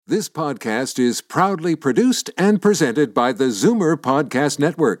This podcast is proudly produced and presented by the Zoomer Podcast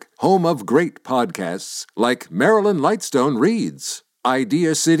Network, home of great podcasts like Marilyn Lightstone Reads,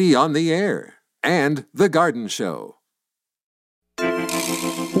 Idea City on the Air, and The Garden Show.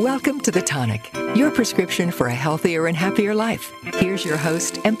 Welcome to The Tonic, your prescription for a healthier and happier life. Here's your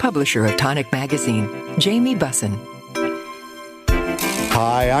host and publisher of Tonic Magazine, Naomi Bussin.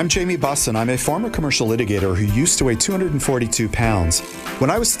 Hi, I'm Naomi Bussin. I'm a former commercial litigator who used to weigh 242 pounds.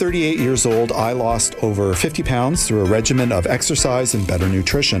 When I was 38 years old, I lost over 50 pounds through a regimen of exercise and better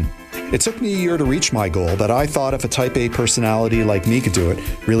nutrition. It took me a year to reach my goal, but I thought if a type A personality like me could do it,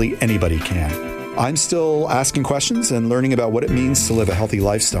 really anybody can. I'm still asking questions and learning about what it means to live a healthy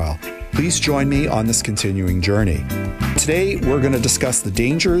lifestyle. Please join me on this continuing journey. Today, we're going to discuss the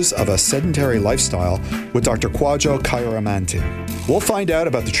dangers of a sedentary lifestyle with Dr. Kwadwo Kyeremanteng. We'll find out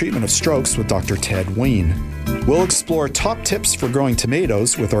about the treatment of strokes with Dr. Ted Wein. We'll explore top tips for growing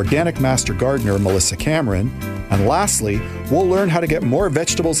tomatoes with organic master gardener Melissa Cameron. And lastly, we'll learn how to get more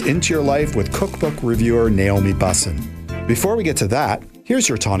vegetables into your life with cookbook reviewer Naomi Bussin. Before we get to that, here's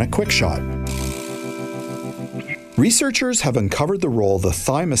your Tonic Quick Shot. Researchers have uncovered the role the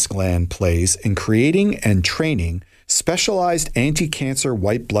thymus gland plays in creating and training specialized anti-cancer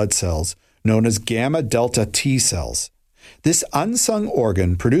white blood cells known as gamma delta T cells. This unsung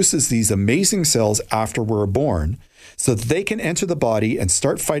organ produces these amazing cells after we're born so that they can enter the body and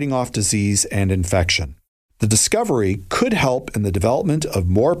start fighting off disease and infection. The discovery could help in the development of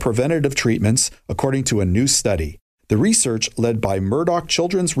more preventative treatments, according to a new study. The research, led by Murdoch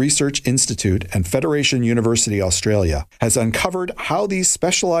Children's Research Institute and Federation University Australia, has uncovered how these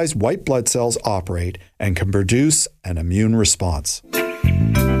specialized white blood cells operate and can produce an immune response.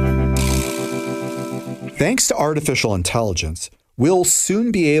 Thanks to artificial intelligence, we'll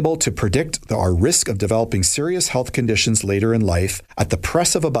soon be able to predict our risk of developing serious health conditions later in life at the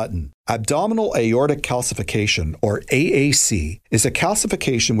press of a button. Abdominal aortic calcification, or AAC, is a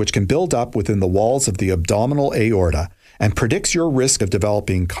calcification which can build up within the walls of the abdominal aorta and predicts your risk of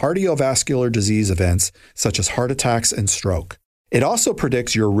developing cardiovascular disease events such as heart attacks and stroke. It also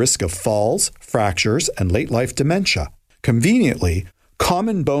predicts your risk of falls, fractures, and late-life dementia. Conveniently,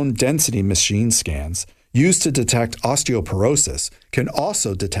 common bone density machine scans used to detect osteoporosis can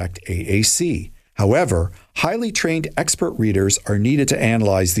also detect AAC. However, highly trained expert readers are needed to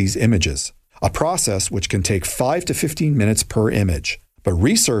analyze these images, a process which can take 5 to 15 minutes per image. But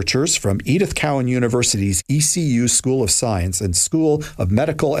researchers from Edith Cowan University's ECU School of Science and School of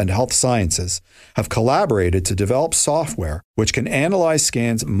Medical and Health Sciences have collaborated to develop software which can analyze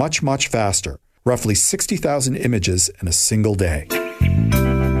scans much, much faster, roughly 60,000 images in a single day.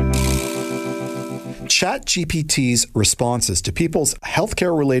 ChatGPT's responses to people's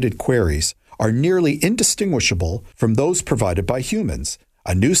healthcare-related queries are nearly indistinguishable from those provided by humans.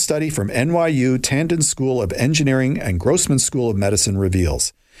 A new study from NYU Tandon School of Engineering and Grossman School of Medicine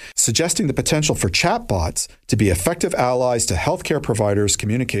reveals, suggesting the potential for chatbots to be effective allies to healthcare providers'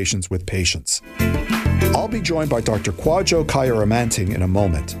 communications with patients. I'll be joined by Dr. Kwadwo Kyeremanteng in a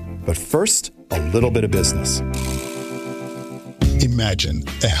moment, but first, a little bit of business. Imagine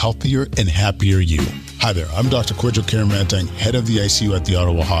a healthier and happier you. Hi there, I'm Dr. Kwadwo Kyeremanteng, head of the ICU at the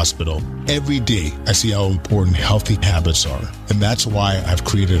Ottawa Hospital. Every day, I see how important healthy habits are, and that's why I've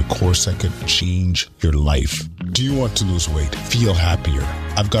created a course that could change your life. Do you want to lose weight, feel happier?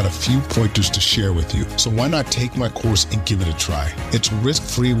 I've got a few pointers to share with you, so why not take my course and give it a try? It's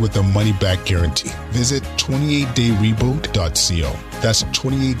risk-free with a money-back guarantee. Visit 28dayreboot.co. That's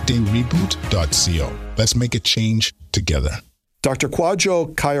 28dayreboot.co. Let's make a change together. Dr.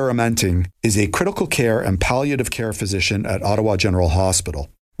 Kwadwo Kyeremanteng is a critical care and palliative care physician at Ottawa General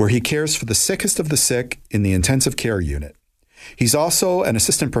Hospital, where he cares for the sickest of the sick in the intensive care unit. He's also an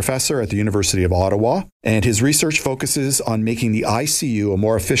assistant professor at the University of Ottawa, and his research focuses on making the ICU a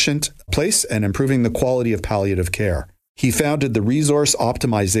more efficient place and improving the quality of palliative care. He founded the Resource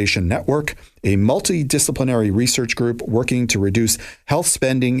Optimization Network, a multidisciplinary research group working to reduce health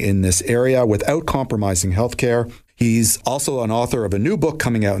spending in this area without compromising healthcare. He's also an author of a new book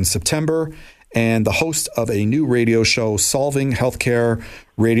coming out in September and the host of a new radio show, Solving Healthcare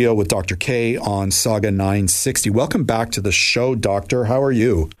Radio with Dr. K on Saga 960. Welcome back to the show, Doctor. How are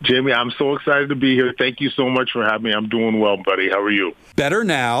you? Jamie, I'm so excited to be here. Thank you so much for having me. I'm doing well, buddy. How are you? Better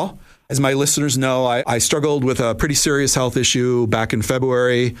now. As my listeners know, I struggled with a pretty serious health issue back in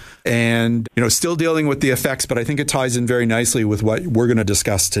February and, still dealing with the effects, but I think it ties in very nicely with what we're going to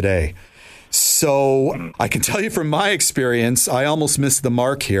discuss today. So I can tell you from my experience, I almost missed the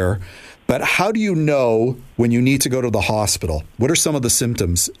mark here. But how do you know when you need to go to the hospital? What are some of the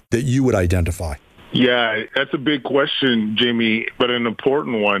symptoms that you would identify? Yeah, that's a big question, Jamie, but an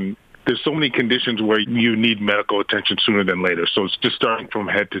important one. There's so many conditions where you need medical attention sooner than later. So it's just starting from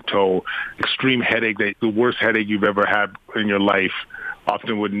head to toe. Extreme headache, the worst headache you've ever had in your life,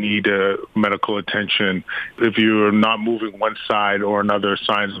 often would need medical attention. If you're not moving one side or another,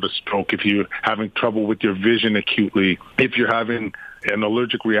 signs of a stroke. If you're having trouble with your vision acutely. If you're having an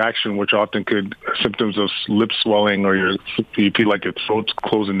allergic reaction, which often could symptoms of lip swelling, or you feel like your throat's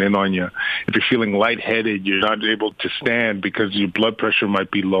closing in on you. If you're feeling lightheaded, you're not able to stand because your blood pressure might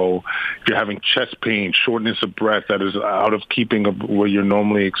be low. If you're having chest pain, shortness of breath that is out of keeping of what you're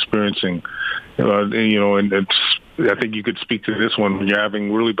normally experiencing, and I think you could speak to this one when you're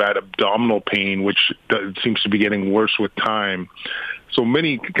having really bad abdominal pain, which seems to be getting worse with time. So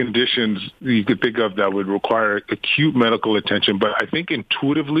many conditions you could think of that would require acute medical attention, but I think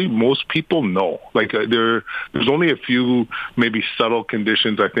intuitively most people know. Like there's only a few maybe subtle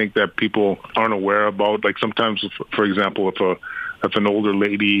conditions I think that people aren't aware about. Like sometimes, for example, if an older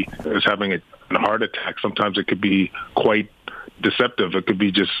lady is having a heart attack, sometimes it could be quite deceptive. It could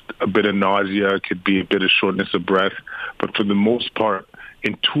be just a bit of nausea. It could be a bit of shortness of breath. But for the most part,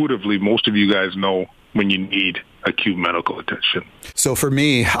 intuitively, most of you guys know when you need acute medical attention. So for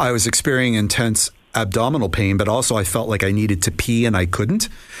me, I was experiencing intense abdominal pain, but also I felt like I needed to pee and I couldn't.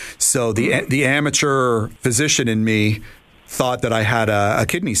 So the amateur physician in me thought that I had a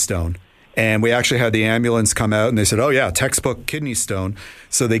kidney stone. And we actually had the ambulance come out and they said, oh, yeah, textbook kidney stone.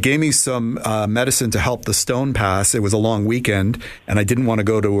 So they gave me some medicine to help the stone pass. It was a long weekend and I didn't want to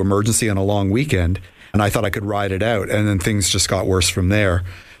go to emergency on a long weekend. And I thought I could ride it out. And then things just got worse from there,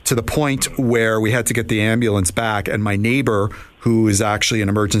 to the point where we had to get the ambulance back. And my neighbor, who is actually an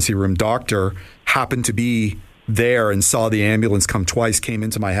emergency room doctor, happened to be there and saw the ambulance come twice, came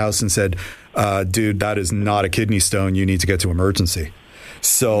into my house and said, dude, that is not a kidney stone. You need to get to emergency.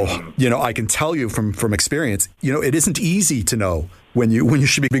 So, I can tell you from experience, it isn't easy to know when you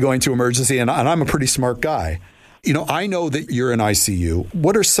should be going to emergency. And I'm a pretty smart guy. I know that you're in ICU.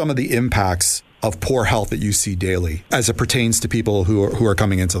 What are some of the impacts of poor health that you see daily as it pertains to people who are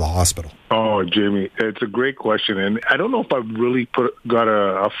coming into the hospital? Oh, Jamie, it's a great question. And I don't know if I really got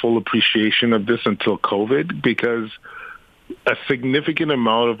a full appreciation of this until COVID, because a significant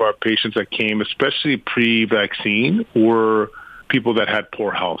amount of our patients that came, especially pre-vaccine, were people that had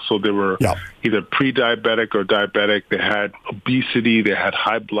poor health. So they were either pre-diabetic or diabetic. They had obesity. They had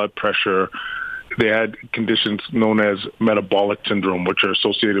high blood pressure. They had conditions known as metabolic syndrome, which are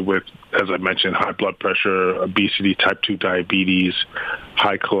associated with, as I mentioned, high blood pressure, obesity, type 2 diabetes,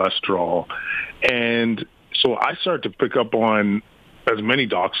 high cholesterol. And so I started to pick up on, as many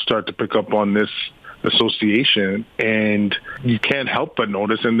docs start to pick up on this association, and you can't help but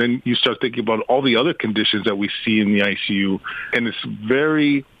notice. And then you start thinking about all the other conditions that we see in the ICU, and it's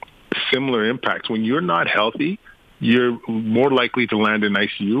very similar impacts. When you're not healthy, you're more likely to land in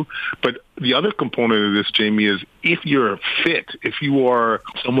ICU. But the other component of this, Jamie, is if you're fit, if you are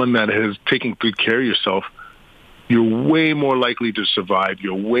someone that has taken good care of yourself, you're way more likely to survive.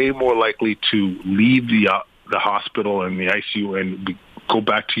 You're way more likely to leave the hospital and the ICU and go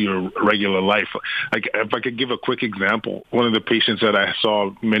back to your regular life. Like, if I could give a quick example, one of the patients that I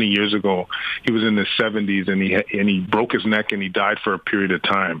saw many years ago, he was in his 70s and he broke his neck and he died for a period of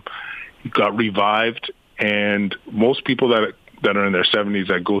time. He got revived. And most people that are in their 70s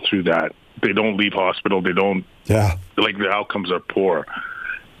that go through that, they don't leave hospital. They don't, like, their outcomes are poor.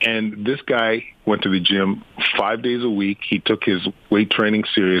 And this guy went to the gym 5 days a week. He took his weight training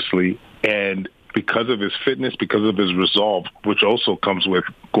seriously. And because of his fitness, because of his resolve, which also comes with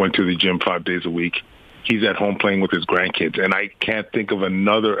going to the gym 5 days a week, he's at home playing with his grandkids. And I can't think of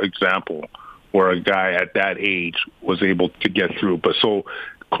another example where a guy at that age was able to get through. But so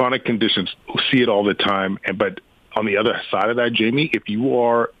chronic conditions, see it all the time. But on the other side of that, Jamie, if you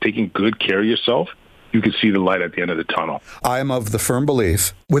are taking good care of yourself, you can see the light at the end of the tunnel. I'm of the firm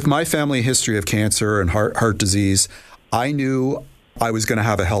belief, with my family history of cancer and heart disease, I knew I was going to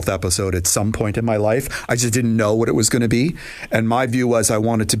have a health episode at some point in my life. I just didn't know what it was going to be. And my view was I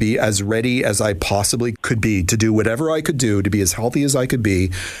wanted to be as ready as I possibly could be, to do whatever I could do, to be as healthy as I could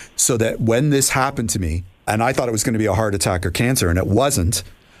be, so that when this happened to me, and I thought it was going to be a heart attack or cancer, and it wasn't,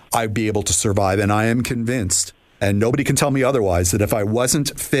 I'd be able to survive. And I am convinced, and nobody can tell me otherwise, that if I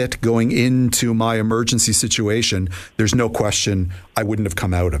wasn't fit going into my emergency situation, there's no question I wouldn't have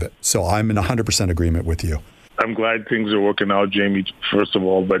come out of it. So I'm in 100% agreement with you. I'm glad things are working out, Jamie, first of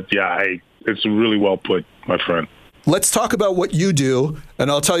all. But yeah, it's really well put, my friend. Let's talk about what you do,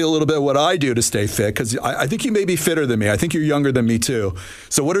 and I'll tell you a little bit what I do to stay fit, because I think you may be fitter than me. I think you're younger than me, too.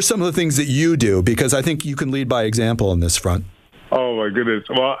 So what are some of the things that you do? Because I think you can lead by example on this front. Oh my goodness.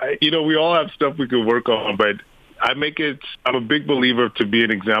 Well, we all have stuff we could work on, but I'm a big believer to be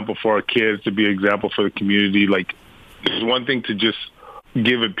an example for our kids, to be an example for the community. Like, it's one thing to just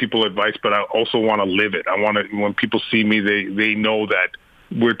give people advice, but I also want to live it. I want to, when people see me, they know that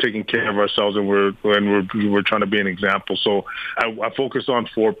we're taking care of ourselves and we're trying to be an example. So I focus on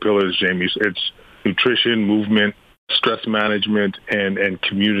 4 pillars, Jamie. It's nutrition, movement, stress management, and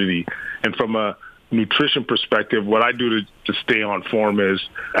community. And from a nutrition perspective, what I do to stay on form is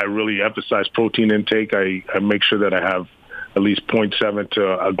I really emphasize protein intake. I make sure that I have at least 0.7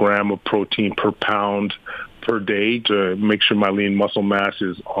 to a gram of protein per pound per day to make sure my lean muscle mass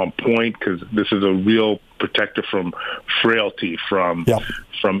is on point, because this is a real protector from frailty, from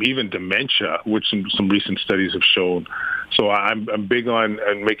even dementia, which some recent studies have shown. So I'm big on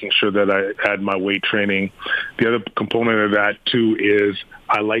making sure that I add my weight training. The other component of that, too, is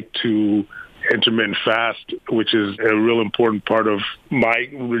I like to intermittent fast, which is a real important part of my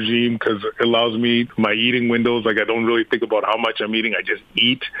regime because it allows me my eating windows. Like, I don't really think about how much I'm eating. I just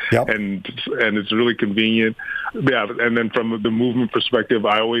eat, and it's really convenient. Yeah, and then from the movement perspective,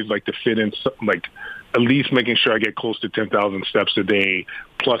 I always like to fit in like at least making sure I get close to 10,000 steps a day,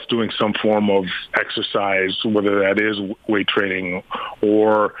 plus doing some form of exercise, whether that is weight training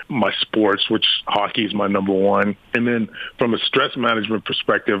or my sports, which hockey is my number one. And then from a stress management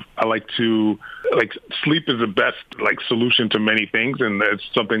perspective, I like to, sleep is the best, solution to many things. And that's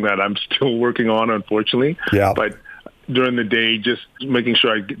something that I'm still working on, unfortunately. Yeah. But during the day, just making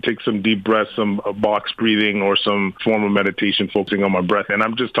sure I take some deep breaths, some box breathing, or some form of meditation focusing on my breath. And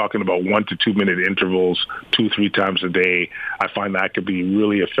I'm just talking about 1 to 2 minute intervals 2-3 times a day. I find that could be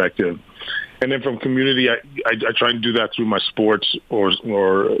really effective. And then from community, I try and do that through my sports or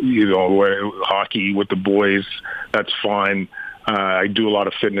hockey with the boys. That's fine. I do a lot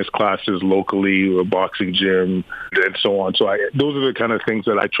of fitness classes locally, a boxing gym, and so on. So those are the kind of things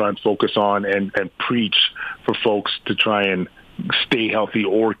that I try and focus on and preach for folks to try and stay healthy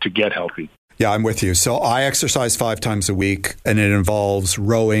or to get healthy. Yeah, I'm with you. So I exercise 5 times a week, and it involves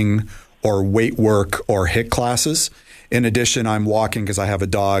rowing or weight work or HIIT classes. In addition, I'm walking because I have a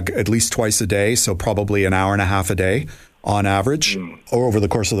dog at least twice a day, so probably an hour and a half a day on average or over the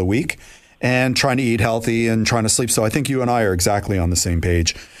course of the week. And trying to eat healthy and trying to sleep. So I think you and I are exactly on the same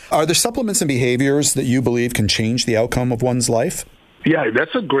page. Are there supplements and behaviors that you believe can change the outcome of one's life? Yeah,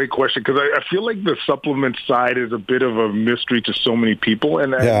 that's a great question because I feel like the supplement side is a bit of a mystery to so many people.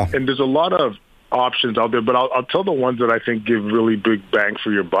 And there's a lot of options out there, but I'll tell the ones that I think give really big bang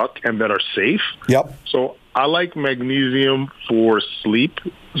for your buck and that are safe. Yep. So I like magnesium for sleep.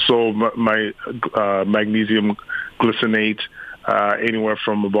 So my magnesium glycinate, anywhere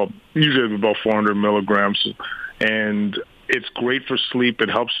from usually about 400 milligrams. And it's great for sleep. It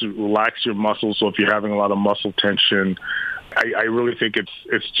helps to relax your muscles. So if you're having a lot of muscle tension, I really think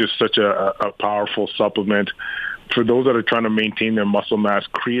it's just such a powerful supplement. For those that are trying to maintain their muscle mass,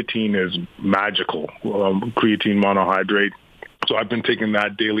 creatine is magical, creatine monohydrate. So I've been taking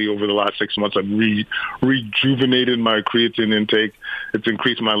that daily over the last 6 months. I've rejuvenated my creatine intake. It's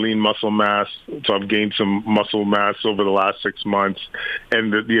increased my lean muscle mass. So I've gained some muscle mass over the last 6 months.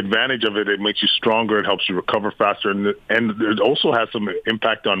 And the advantage of it makes you stronger. It helps you recover faster. And it also has some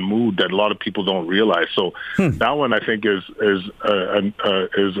impact on mood that a lot of people don't realize. So that one I think is an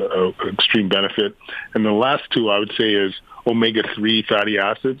extreme benefit. And the last two I would say is omega-3 fatty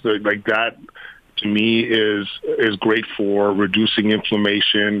acids. Like that, to me, is great for reducing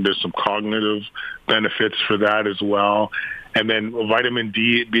inflammation. There's some cognitive benefits for that as well. And then vitamin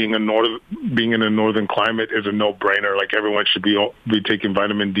D, being in a northern climate, is a no-brainer. Like, everyone should be taking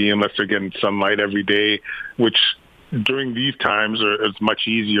vitamin D unless they're getting sunlight every day, which during these times is much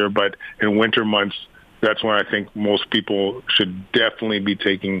easier. But in winter months, that's when I think most people should definitely be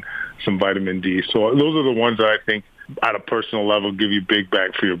taking some vitamin D. So those are the ones that I think, at a personal level, give you big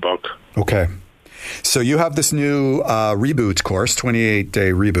bang for your buck. Okay. So you have this new reboot course, 28-day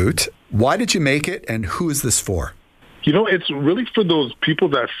reboot. Why did you make it, and who is this for? It's really for those people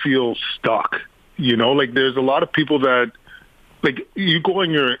that feel stuck. There's a lot of people that, you go on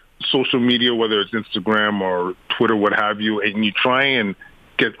your social media, whether it's Instagram or Twitter, what have you, and you try and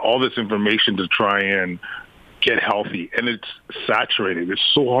get all this information to try and get healthy, and it's saturated. It's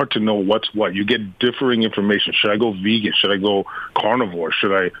so hard to know what's what. You get differing information. Should I go vegan? Should I go carnivore?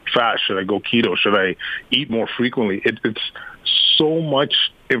 Should I fast? Should I go keto? Should I eat more frequently? It's so much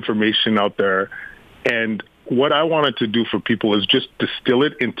information out there, and what I wanted to do for people is just distill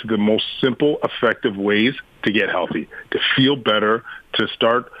it into the most simple, effective ways to get healthy, to feel better, to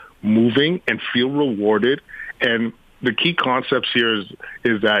start moving and feel rewarded. And the key concepts here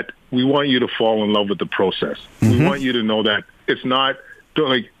is that we want you to fall in love with the process. Mm-hmm. We want you to know that It's not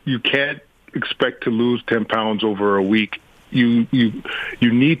like you can't expect to lose 10 pounds over a week. You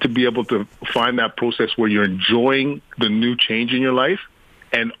need to be able to find that process where you're enjoying the new change in your life,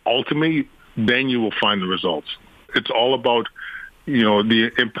 and ultimately, then you will find the results. It's all about,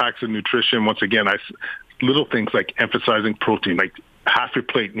 the impacts of nutrition. Once again, little things like emphasizing protein, like half your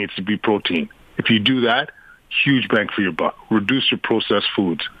plate needs to be protein. If you do that, huge bang for your buck. Reduce your processed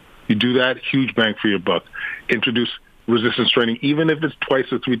foods. You do that, huge bang for your buck. Introduce resistance training, even if it's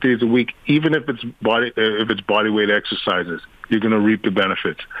 2 or 3 days a week, even if it's body weight exercises, you're going to reap the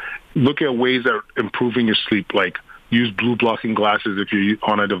benefits. Look at ways that are improving your sleep, like use blue blocking glasses if you're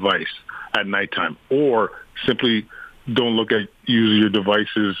on a device at nighttime, or simply don't look at using your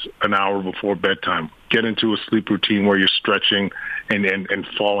devices an hour before bedtime. Get into a sleep routine where you're stretching and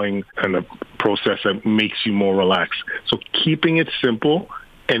falling, and a process that makes you more relaxed. So keeping it simple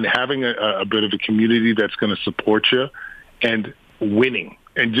and having a bit of a community that's going to support you, and winning.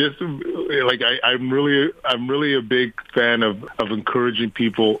 And just like I'm really a big fan of encouraging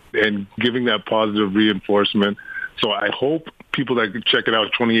people and giving that positive reinforcement. So I hope people that can check it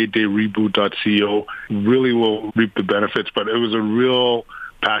out, 28dayreboot.co, really will reap the benefits. But it was a real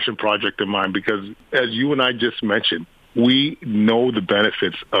passion project of mine because, as you and I just mentioned, we know the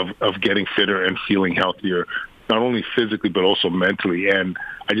benefits of getting fitter and feeling healthier, not only physically but also mentally. And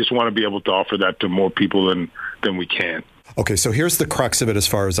I just want to be able to offer that to more people than we can. Okay, so here's the crux of it as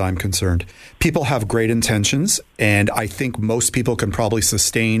far as I'm concerned. People have great intentions, and I think most people can probably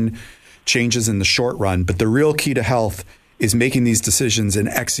sustain changes in the short run, but the real key to health is making these decisions and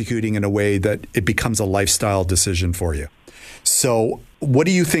executing in a way that it becomes a lifestyle decision for you. So what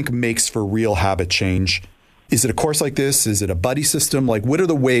do you think makes for real habit change? Is it a course like this? Is it a buddy system? Like, what are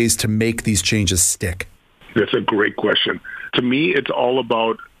the ways to make these changes stick? That's a great question. To me, it's all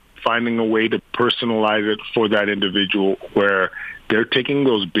about finding a way to personalize it for that individual, where they're taking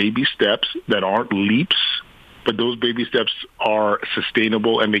those baby steps that aren't leaps, but those baby steps are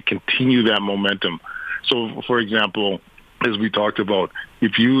sustainable and they continue that momentum. So, for example, as we talked about,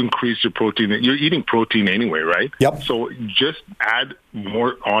 if you increase your protein, you're eating protein anyway, right? Yep. So just add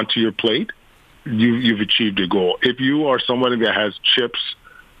more onto your plate, you've achieved your goal. If you are somebody that has chips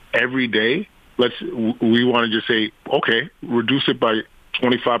every day, we want to just say, okay, reduce it by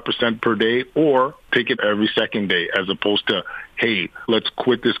 25% per day, or take it every second day, as opposed to, hey, let's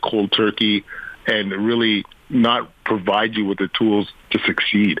quit this cold turkey and really not provide you with the tools to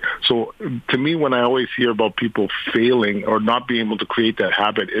succeed. So to me, when I always hear about people failing or not being able to create that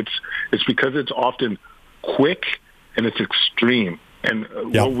habit, it's because it's often quick and it's extreme. And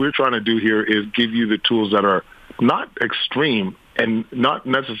what we're trying to do here is give you the tools that are not extreme and not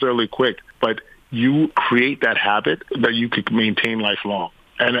necessarily quick, but you create that habit that you could maintain lifelong.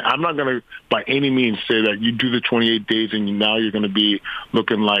 And I'm not going to, by any means, say that you do the 28 days and now you're going to be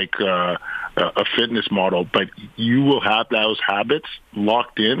looking like a fitness model, but you will have those habits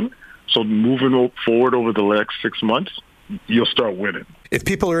locked in. So moving forward over the next 6 months, you'll start winning. If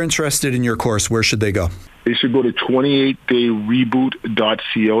people are interested in your course, where should they go? They should go to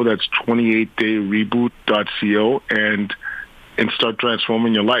 28dayreboot.co. That's 28dayreboot.co, and start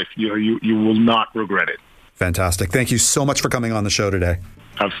transforming your life. You will not regret it. Fantastic. Thank you so much for coming on the show today.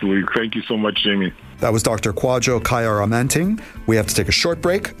 Absolutely. Thank you so much, Jamie. That was Dr. Kwadwo Kyeremanteng. We have to take a short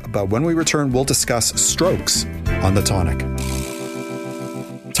break, but when we return, we'll discuss strokes on the Tonic.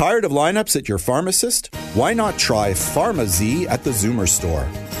 Tired of lineups at your pharmacist? Why not try PharmaZ at the Zoomer store?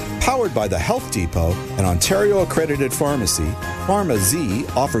 Powered by the Health Depot, an Ontario-accredited pharmacy, PharmaZ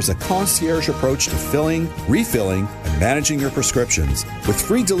offers a concierge approach to filling, refilling, and managing your prescriptions, with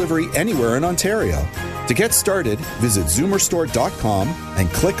free delivery anywhere in Ontario. To get started, visit zoomerstore.com and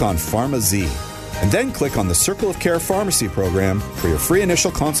click on PharmaZ. And then click on the Circle of Care Pharmacy program for your free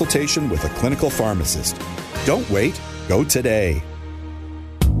initial consultation with a clinical pharmacist. Don't wait, go today.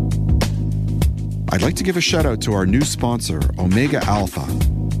 I'd like to give a shout out to our new sponsor, Omega Alpha.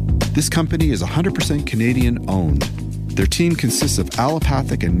 This company is 100% Canadian owned. Their team consists of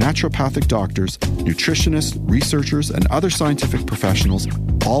allopathic and naturopathic doctors, nutritionists, researchers, and other scientific professionals,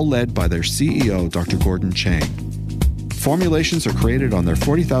 all led by their CEO, Dr. Gordon Chang. Formulations are created on their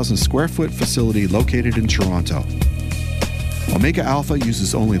 40,000 square foot facility located in Toronto. Omega Alpha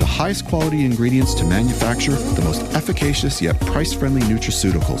uses only the highest quality ingredients to manufacture the most efficacious yet price-friendly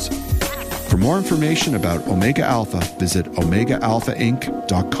nutraceuticals. For more information about Omega Alpha, visit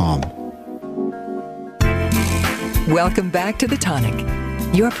OmegaAlphaInc.com. Welcome back to The Tonic,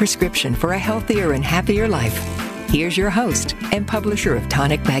 your prescription for a healthier and happier life. Here's your host and publisher of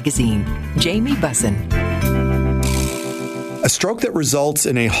Tonic Magazine, Naomi Bussin. A stroke that results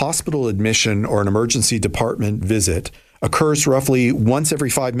in a hospital admission or an emergency department visit occurs roughly once every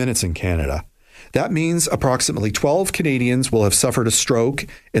 5 minutes in Canada. That means approximately 12 Canadians will have suffered a stroke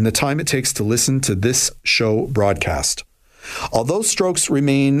in the time it takes to listen to this show broadcast. Although strokes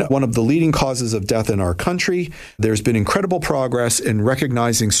remain one of the leading causes of death in our country, there's been incredible progress in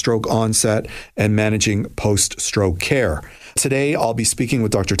recognizing stroke onset and managing post-stroke care. Today, I'll be speaking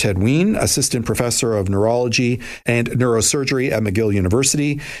with Dr. Ted Wein, Assistant Professor of Neurology and Neurosurgery at McGill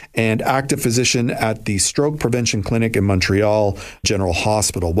University and active physician at the Stroke Prevention Clinic in Montreal General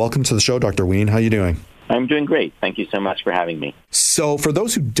Hospital. Welcome to the show, Dr. Wein. How are you doing? I'm doing great. Thank you so much for having me. So, for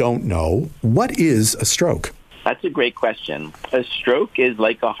those who don't know, what is a stroke? That's a great question. A stroke is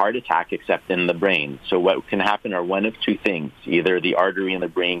like a heart attack except in the brain. So what can happen are one of two things. Either the artery in the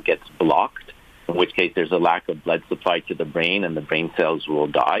brain gets blocked, in which case there's a lack of blood supply to the brain and the brain cells will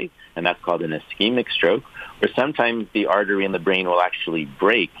die, and that's called an ischemic stroke. Or sometimes the artery in the brain will actually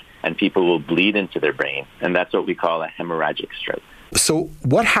break and people will bleed into their brain, and that's what we call a hemorrhagic stroke. So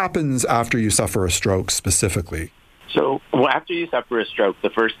what happens after you suffer a stroke specifically? So after you suffer a stroke, the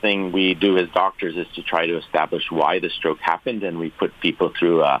first thing we do as doctors is to try to establish why the stroke happened, and we put people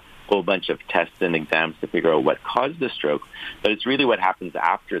through a whole bunch of tests and exams to figure out what caused the stroke. But it's really what happens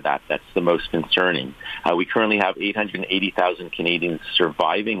after that that's the most concerning. We currently have 880,000 Canadians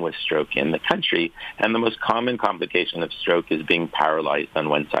surviving with stroke in the country, and the most common complication of stroke is being paralyzed on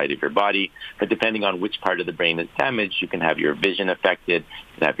one side of your body. But depending on which part of the brain is damaged, you can have your vision affected,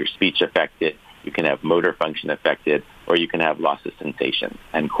 you can have your speech affected, you can have motor function affected, or you can have loss of sensation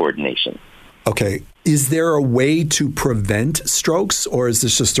and coordination. Okay. Is there a way to prevent strokes, or is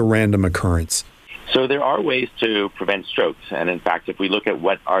this just a random occurrence? So there are ways to prevent strokes. And in fact, if we look at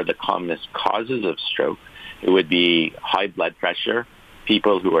what are the commonest causes of stroke, it would be high blood pressure,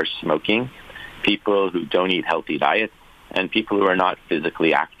 people who are smoking, people who don't eat healthy diets, and people who are not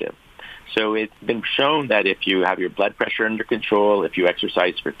physically active. So it's been shown that if you have your blood pressure under control, if you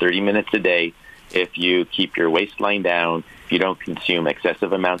exercise for 30 minutes a day, if you keep your waistline down, if you don't consume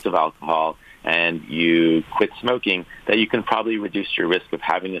excessive amounts of alcohol, and you quit smoking, that you can probably reduce your risk of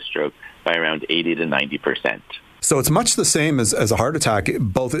having a stroke by around 80 to 90%. So it's much the same as a heart attack,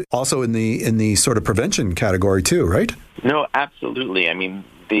 both also in the sort of prevention category too, right? No, absolutely. I mean,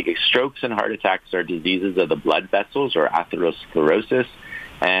 the strokes and heart attacks are diseases of the blood vessels or atherosclerosis,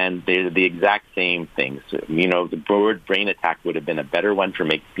 and they're the exact same things. You know, the word brain attack would have been a better one for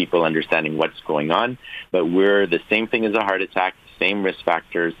make people understanding what's going on, but we're the same thing as a heart attack, same risk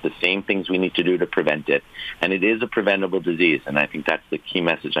factors, the same things we need to do to prevent it. And it is a preventable disease, and I think that's the key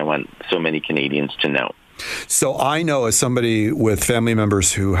message I want so many Canadians to know. So I know, as somebody with family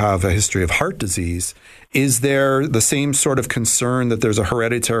members who have a history of heart disease, is there the same sort of concern that there's a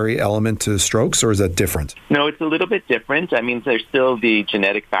hereditary element to strokes, or is that different? No, it's a little bit different. I mean, there's still the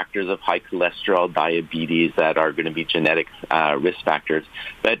genetic factors of high cholesterol, diabetes that are going to be genetic risk factors.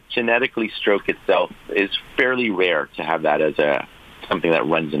 But genetically, stroke itself is fairly rare to have that as something that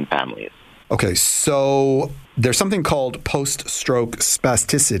runs in families. Okay, so there's something called post-stroke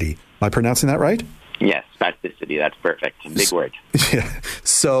spasticity. Am I pronouncing that right? Yes, spasticity. That's perfect. Big word. Yeah.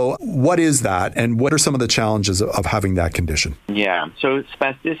 So what is that, and what are some of the challenges of having that condition? Yeah. So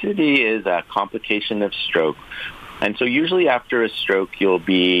spasticity is a complication of stroke. And so usually after a stroke, you'll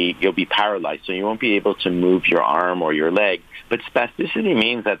be paralyzed, so you won't be able to move your arm or your leg. But spasticity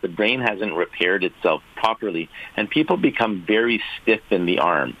means that the brain hasn't repaired itself properly, and people become very stiff in the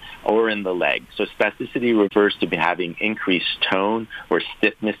arm or in the leg. So spasticity refers to having increased tone or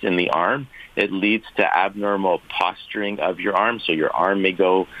stiffness in the arm. It leads to abnormal posturing of your arm, so your arm may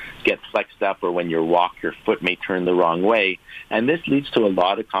get flexed up, or when you walk, your foot may turn the wrong way. And this leads to a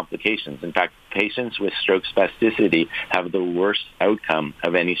lot of complications. In fact, patients with stroke spasticity have the worst outcome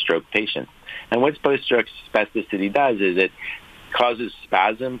of any stroke patient. And what post-stroke spasticity does is it causes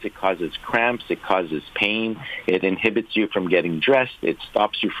spasms, it causes cramps, it causes pain, it inhibits you from getting dressed, it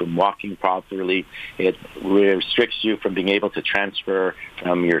stops you from walking properly, it restricts you from being able to transfer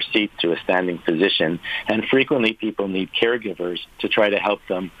from your seat to a standing position, and frequently people need caregivers to try to help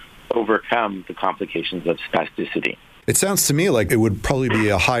them overcome the complications of spasticity. It sounds to me like it would probably be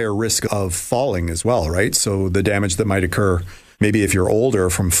a higher risk of falling as well, right? So the damage that might occur, maybe if you're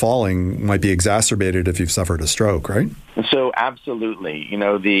older from falling, might be exacerbated if you've suffered a stroke, right? So absolutely. You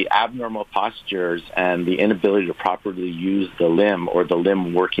know, the abnormal postures and the inability to properly use the limb or the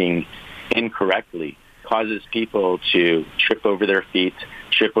limb working incorrectly causes people to trip over their feet,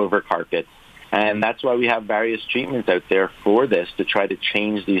 trip over carpets. And that's why we have various treatments out there for this to try to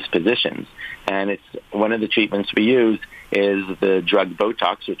change these positions. And it's one of the treatments we use is the drug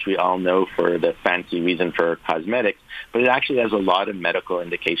Botox, which we all know for the fancy reason for cosmetics, but it actually has a lot of medical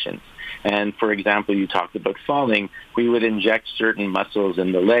indications. And for example, you talked about falling. We would inject certain muscles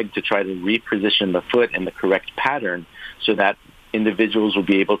in the leg to try to reposition the foot in the correct pattern so that individuals will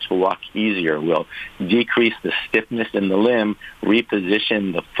be able to walk easier. We'll decrease the stiffness in the limb,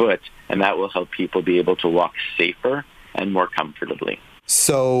 reposition the foot, and that will help people be able to walk safer and more comfortably.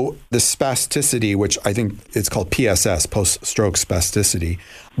 So the spasticity, which I think it's called PSS, post-stroke spasticity,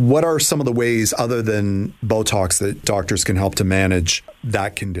 what are some of the ways other than Botox that doctors can help to manage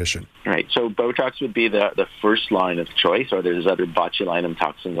that condition? Right. So Botox would be the first line of choice, or there's other botulinum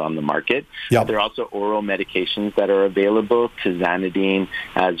toxins on the market. Yep. There are also oral medications that are available, tizanidine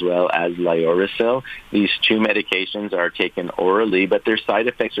as well as Lioresal. These two medications are taken orally, but their side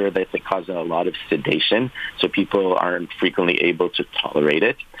effects are that they cause a lot of sedation, so people aren't frequently able to tolerate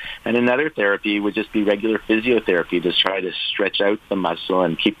it. And another therapy would just be regular physiotherapy to try to stretch out the muscle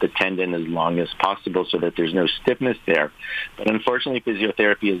and keep the tendon as long as possible so that there's no stiffness there. But unfortunately,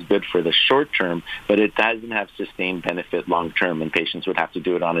 physiotherapy is good for the short term, but it doesn't have sustained benefit long term, and patients would have to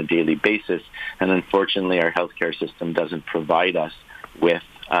do it on a daily basis. And unfortunately, our healthcare system doesn't provide us with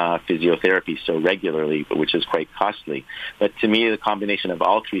physiotherapy so regularly, which is quite costly. But to me, the combination of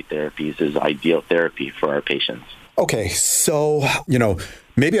all three therapies is ideal therapy for our patients. Okay, so,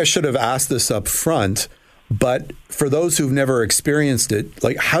 maybe I should have asked this up front, but for those who've never experienced it,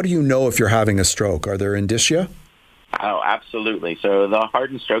 like, how do you know if you're having a stroke? Are there indicia? Oh, absolutely. So the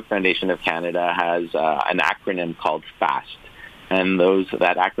Heart and Stroke Foundation of Canada has an acronym called FAST. And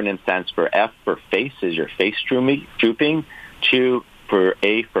that acronym stands for F for face, is your face drooping. 2 for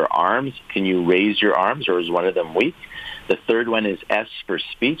A for arms. Can you raise your arms, or is one of them weak? The third one is S for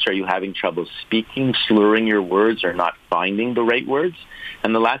speech. Are you having trouble speaking, slurring your words, or not finding the right words?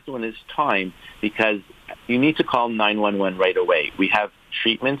 And the last one is time, because you need to call 911 right away. We have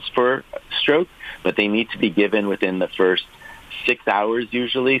treatments for stroke, but they need to be given within the first 6 hours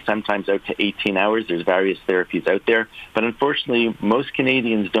usually, sometimes out to 18 hours. There's various therapies out there. But unfortunately, most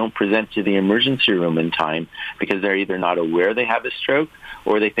Canadians don't present to the emergency room in time because they're either not aware they have a stroke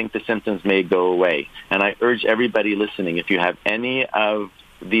or they think the symptoms may go away. And I urge everybody listening, if you have any of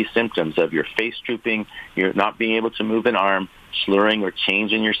these symptoms of your face drooping, you're not being able to move an arm, slurring, or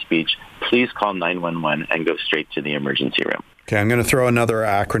change in your speech, please call 911 and go straight to the emergency room. Okay, I'm going to throw another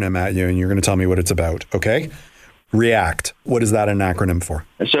acronym at you, and you're going to tell me what it's about, okay? REACT. What is that an acronym for?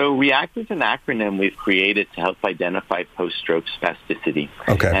 So REACT is an acronym we've created to help identify post-stroke spasticity.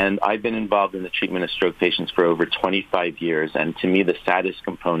 Okay. And I've been involved in the treatment of stroke patients for over 25 years. And to me, the saddest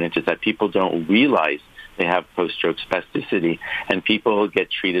component is that people don't realize they have post-stroke spasticity, and people get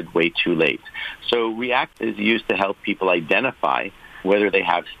treated way too late. So REACT is used to help people identify whether they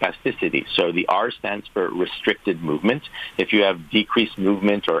have spasticity. So the R stands for restricted movement. If you have decreased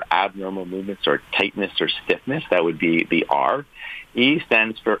movement or abnormal movements or tightness or stiffness, that would be the R. E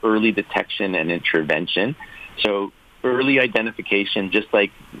stands for early detection and intervention. So early identification, just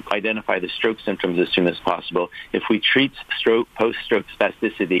like identify the stroke symptoms as soon as possible. If we treat post-stroke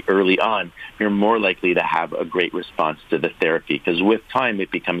spasticity early on, you're more likely to have a great response to the therapy, because with time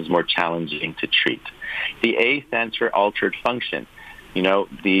it becomes more challenging to treat. The A stands for altered function.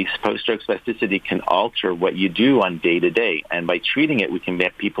 The post-stroke spasticity can alter what you do on day-to-day, and by treating it, we can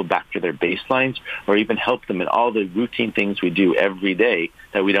get people back to their baselines or even help them in all the routine things we do every day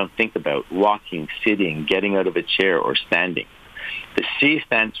that we don't think about: walking, sitting, getting out of a chair, or standing. The C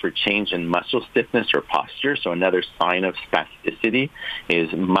stands for change in muscle stiffness or posture. So another sign of spasticity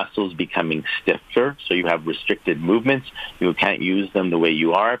is muscles becoming stiffer. So you have restricted movements. You can't use them the way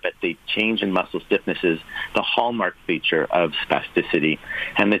you are, but the change in muscle stiffness is the hallmark feature of spasticity.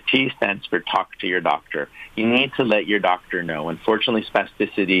 And the T stands for talk to your doctor. You need to let your doctor know. Unfortunately,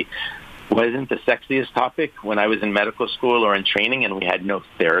 spasticity wasn't the sexiest topic when I was in medical school or in training, and we had no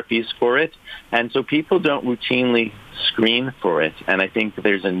therapies for it. And so people don't routinely screen for it. And I think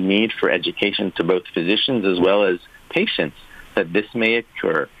there's a need for education to both physicians as well as patients that this may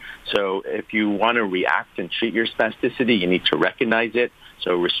occur. So if you want to react and treat your spasticity, you need to recognize it.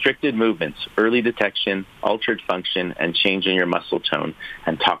 So restricted movements, early detection, altered function, and change in your muscle tone,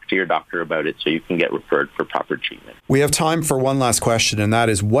 and talk to your doctor about it so you can get referred for proper treatment. We have time for one last question, and that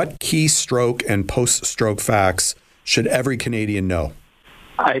is, what key stroke and post-stroke facts should every Canadian know?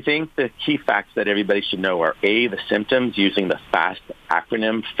 I think the key facts that everybody should know are A, the symptoms using the FAST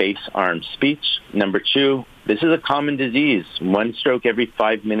acronym, face, arm, speech. Number 2, this is a common disease. 1 stroke every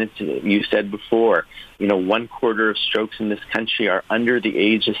 5 minutes, you said before. 1/4 of strokes in this country are under the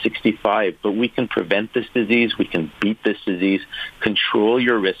age of 65, but we can prevent this disease. We can beat this disease, control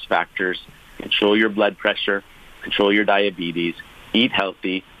your risk factors, control your blood pressure, control your diabetes, eat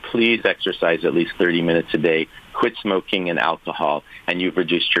healthy, please exercise at least 30 minutes a day, quit smoking and alcohol, and you've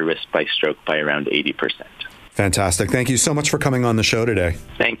reduced your risk by stroke by around 80%. Fantastic. Thank you so much for coming on the show today.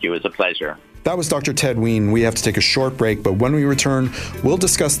 Thank you. It was a pleasure. That was Dr. Ted Wein. We have to take a short break, but when we return, we'll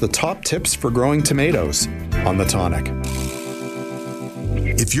discuss the top tips for growing tomatoes on The Tonic.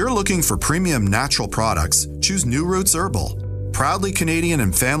 If you're looking for premium natural products, choose New Roots Herbal. Proudly Canadian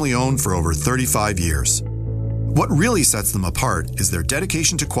and family-owned for over 35 years. What really sets them apart is their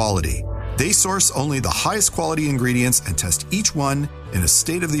dedication to quality. They source only the highest quality ingredients and test each one in a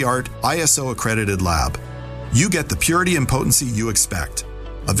state-of-the-art ISO-accredited lab. You get the purity and potency you expect.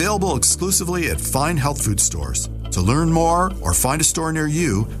 Available exclusively at fine health food stores. To learn more or find a store near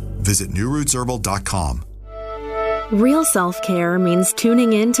you, visit newrootsherbal.com. Real self-care means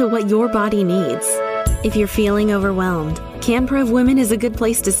tuning in to what your body needs. If you're feeling overwhelmed, CanPrev Women is a good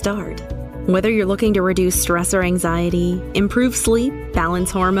place to start. Whether you're looking to reduce stress or anxiety, improve sleep,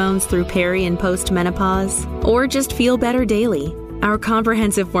 balance hormones through peri and post-menopause, or just feel better daily, our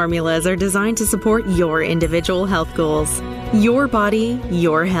comprehensive formulas are designed to support your individual health goals. Your body,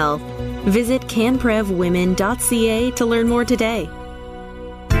 your health. Visit canprevwomen.ca to learn more today.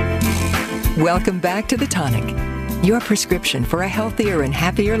 Welcome back to The Tonic, your prescription for a healthier and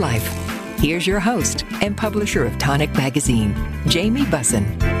happier life. Here's your host and publisher of Tonic Magazine, Naomi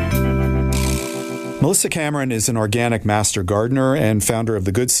Bussin. Melissa Cameron is an organic master gardener and founder of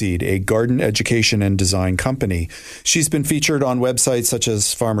The Good Seed, a garden education and design company. She's been featured on websites such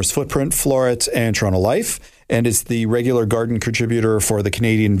as Farmer's Footprint, Floret, and Toronto Life, and is the regular garden contributor for the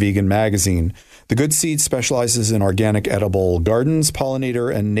Canadian Vegan Magazine. The Good Seed specializes in organic edible gardens,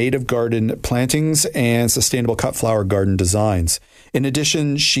 pollinator and native garden plantings, and sustainable cut flower garden designs. In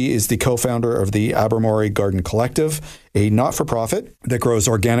addition, she is the co-founder of the Abermory Garden Collective, a not-for-profit that grows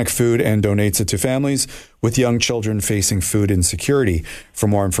organic food and donates it to families with young children facing food insecurity. For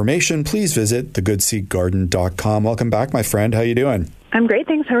more information, please visit thegoodseedgarden.com. Welcome back, my friend. How you doing? I'm great,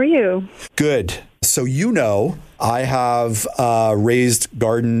 thanks. How are you? Good. So I have a raised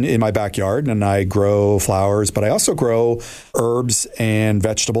garden in my backyard, and I grow flowers, but I also grow herbs and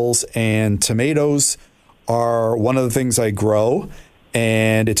vegetables, and tomatoes are one of the things I grow,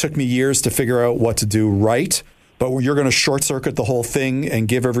 and it took me years to figure out what to do right, but you're going to short circuit the whole thing and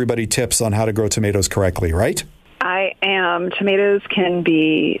give everybody tips on how to grow tomatoes correctly, right? I am. Tomatoes can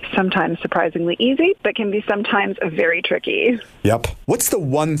be sometimes surprisingly easy, but can be sometimes very tricky. Yep. What's the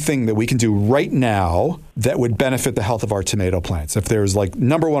one thing that we can do right now that would benefit the health of our tomato plants? If there's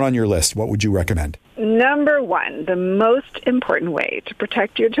number one on your list, what would you recommend? Number one, the most important way to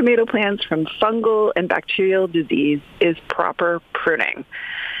protect your tomato plants from fungal and bacterial disease is proper pruning.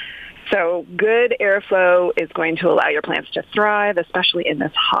 So good airflow is going to allow your plants to thrive, especially in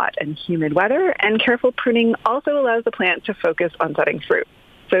this hot and humid weather, and careful pruning also allows the plant to focus on setting fruit.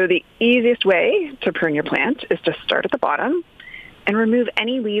 So the easiest way to prune your plant is to start at the bottom and remove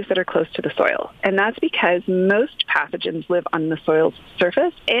any leaves that are close to the soil. And that's because most pathogens live on the soil's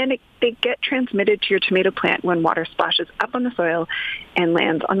surface, and they get transmitted to your tomato plant when water splashes up on the soil and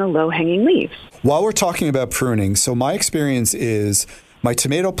lands on the low-hanging leaves. While we're talking about pruning, so my experience is my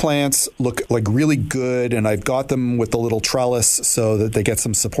tomato plants look really good, and I've got them with the little trellis so that they get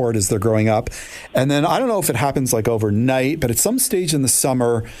some support as they're growing up. And then I don't know if it happens overnight, but at some stage in the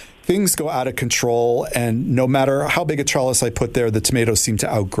summer, things go out of control, and no matter how big a trellis I put there, the tomatoes seem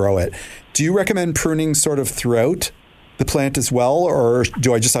to outgrow it. Do you recommend pruning sort of throughout the plant as well, or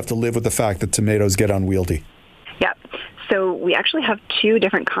do I just have to live with the fact that tomatoes get unwieldy? Yeah. So we actually have two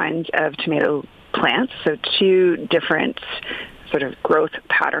different kinds of tomato plants, so two different sort of growth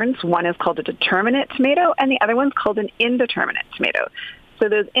patterns. One is called a determinate tomato, and the other one's called an indeterminate tomato. So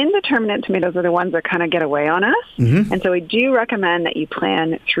those indeterminate tomatoes are the ones that kind of get away on us. Mm-hmm. And so I do recommend that you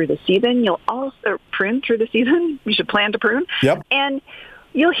plan through the season. You'll also prune through the season. You should plan to prune. Yep. And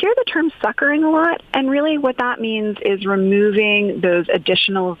you'll hear the term suckering a lot. And really what that means is removing those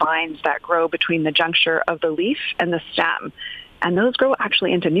additional vines that grow between the juncture of the leaf and the stem. And those grow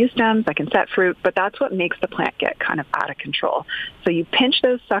actually into new stems that can set fruit, but that's what makes the plant get kind of out of control. So you pinch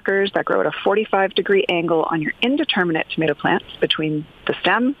those suckers that grow at a 45-degree angle on your indeterminate tomato plants between the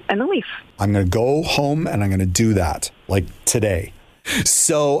stem and the leaf. I'm going to go home and I'm going to do that, today.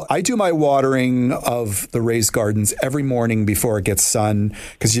 So I do my watering of the raised gardens every morning before it gets sun,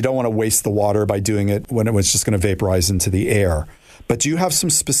 because you don't want to waste the water by doing it when it was just going to vaporize into the air. But do you have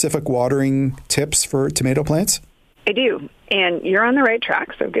some specific watering tips for tomato plants? I do. And you're on the right track,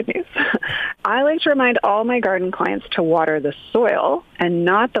 so good news. I like to remind all my garden clients to water the soil and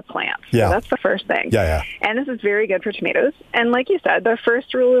not the plants. Yeah. So that's the first thing. Yeah. And this is very good for tomatoes. And like you said, the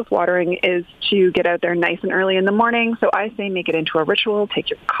first rule of watering is to get out there nice and early in the morning. So I say make it into a ritual. Take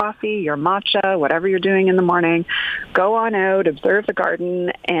your coffee, your matcha, whatever you're doing in the morning. Go on out, observe the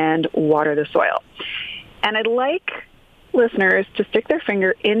garden, and water the soil. And I'd like listeners to stick their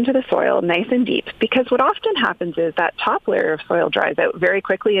finger into the soil nice and deep, because what often happens is that top layer of soil dries out very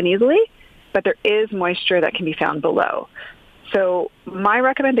quickly and easily, but there is moisture that can be found below. So my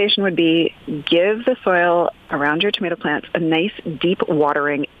recommendation would be give the soil around your tomato plants a nice deep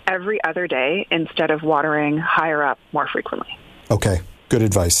watering every other day instead of watering higher up more frequently. Okay, good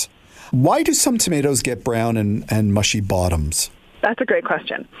advice. Why do some tomatoes get brown and mushy bottoms? That's a great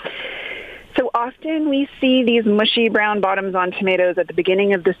question. So often we see these mushy brown bottoms on tomatoes at the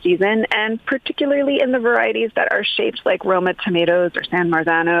beginning of the season, and particularly in the varieties that are shaped like Roma tomatoes or San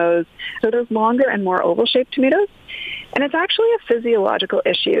Marzanos. So those longer and more oval-shaped tomatoes. And it's actually a physiological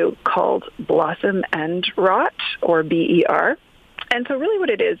issue called blossom end rot, or BER. And so really what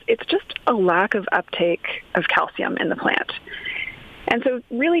it is, it's just a lack of uptake of calcium in the plant. And so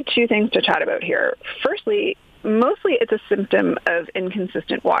really two things to chat about here. Firstly, mostly it's a symptom of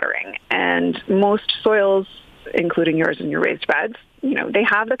inconsistent watering, and most soils, including yours and your raised beds, they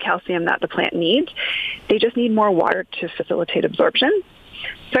have the calcium that the plant needs. They just need more water to facilitate absorption.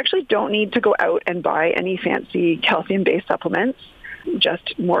 So actually don't need to go out and buy any fancy calcium-based supplements,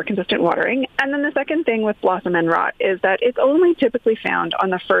 just more consistent watering. And then the second thing with blossom end rot is that it's only typically found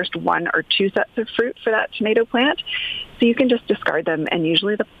on the first one or two sets of fruit for that tomato plant. So you can just discard them, and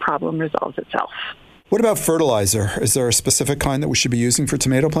usually the problem resolves itself. What about fertilizer? Is there a specific kind that we should be using for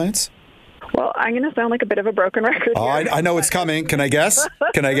tomato plants? Well, I'm going to sound like a bit of a broken record here. I know it's coming. Can I guess?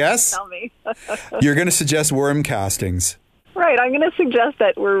 Tell me. You're going to suggest worm castings. Right. I'm going to suggest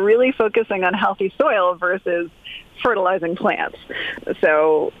that we're really focusing on healthy soil versus fertilizing plants.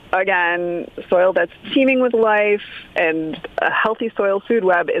 So again, soil that's teeming with life and a healthy soil food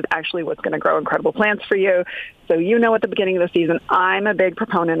web is actually what's going to grow incredible plants for you. So at the beginning of the season, I'm a big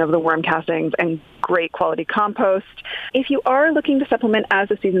proponent of the worm castings and great quality compost. If you are looking to supplement as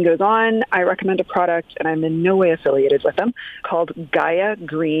the season goes on, I recommend a product, and I'm in no way affiliated with them, called Gaia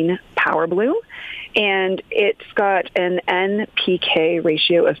Green Power Bloom. And it's got an NPK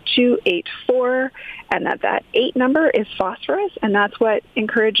ratio of 2:8:4, and that 8 number is phosphorus, and that's what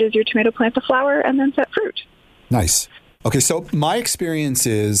encourages your tomato plant to flower and then set fruit. Nice. Okay, so my experience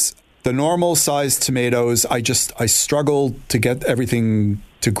is the normal sized tomatoes, I struggle to get everything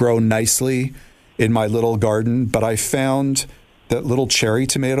to grow nicely in my little garden, but I found that little cherry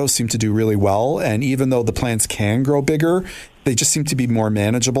tomatoes seem to do really well. And even though the plants can grow bigger, they just seem to be more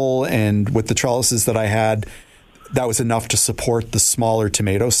manageable. And with the trellises that I had, that was enough to support the smaller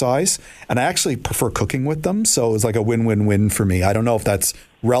tomato size. And I actually prefer cooking with them. So it was like a win-win-win for me. I don't know if that's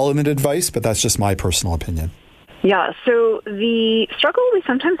relevant advice, but that's just my personal opinion. Yeah, so the struggle we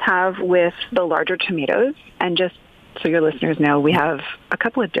sometimes have with the larger tomatoes, and just so your listeners know, we have a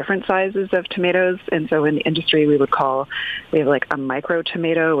couple of different sizes of tomatoes. And so in the industry, we have like a micro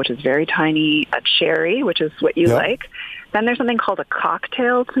tomato, which is very tiny, a cherry, which is what you like. Then there's something called a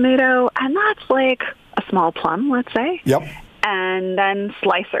cocktail tomato, and that's like a small plum, let's say. Yep. And then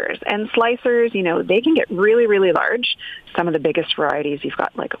slicers. And slicers, they can get really, really large. Some of the biggest varieties, you've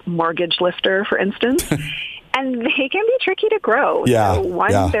got like mortgage lifter, for instance. And they can be tricky to grow. Yeah. So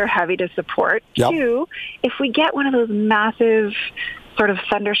one, they're heavy to support. Yep. Two, if we get one of those massive sort of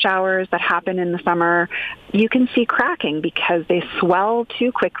thunder showers that happen in the summer, you can see cracking because they swell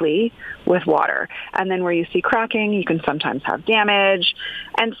too quickly with water. And then where you see cracking, you can sometimes have damage.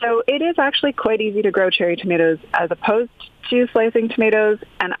 And so it is actually quite easy to grow cherry tomatoes as opposed to slicing tomatoes.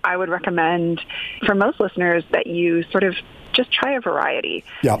 And I would recommend for most listeners that you sort of just try a variety.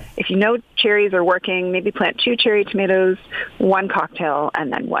 Yep. If you know cherries are working, maybe plant 2 cherry tomatoes, 1 cocktail,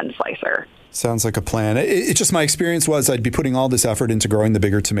 and then 1 slicer. Sounds like a plan. It just, my experience was I'd be putting all this effort into growing the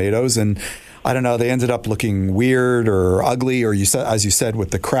bigger tomatoes, and I don't know, they ended up looking weird or ugly, or as you said,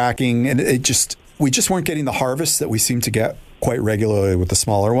 with the cracking, and we just weren't getting the harvest that we seem to get quite regularly with the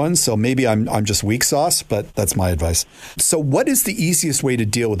smaller ones. So maybe I'm just weak sauce, but that's my advice. So what is the easiest way to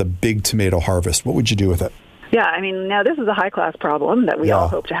deal with a big tomato harvest? What would you do with it? Yeah, I mean, now this is a high-class problem that we all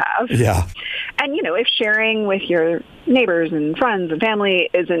hope to have. Yeah. And, if sharing with your neighbors and friends and family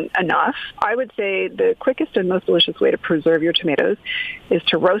isn't enough, I would say the quickest and most delicious way to preserve your tomatoes is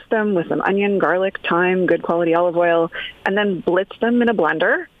to roast them with some onion, garlic, thyme, good quality olive oil, and then blitz them in a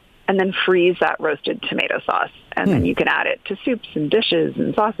blender, and then freeze that roasted tomato sauce. And then you can add it to soups and dishes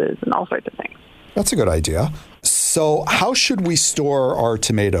and sauces and all sorts of things. That's a good idea. So how should we store our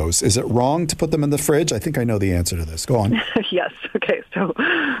tomatoes? Is it wrong to put them in the fridge? I think I know the answer to this. Go on. Yes. Okay. So,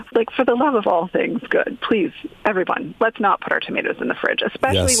 for the love of all things good, please, everyone, let's not put our tomatoes in the fridge,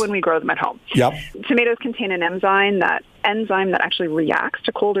 especially when we grow them at home. Yep. Tomatoes contain an enzyme that actually reacts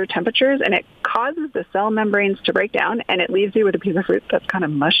to colder temperatures, and it causes the cell membranes to break down, and it leaves you with a piece of fruit that's kind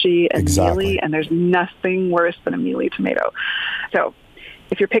of mushy and mealy, and there's nothing worse than a mealy tomato. So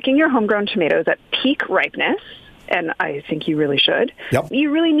if you're picking your homegrown tomatoes at peak ripeness, and I think you really should,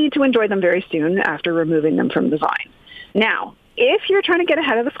 you really need to enjoy them very soon after removing them from the vine. Now, if you're trying to get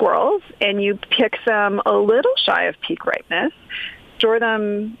ahead of the squirrels and you pick them a little shy of peak ripeness, store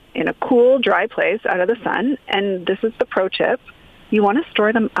them in a cool, dry place out of the sun. And this is the pro tip. You want to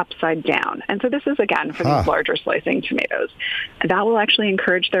store them upside down. And so this is, again, for these larger slicing tomatoes. That will actually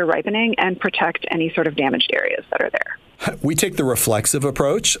encourage their ripening and protect any sort of damaged areas that are there. We take the reflexive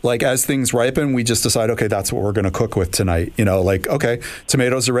approach. Like, as things ripen, we just decide, okay, that's what we're going to cook with tonight. You know, like, okay,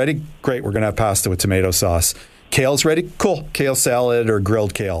 tomatoes are ready. Great. We're going to have pasta with tomato sauce. Kale's ready? Cool. Kale salad or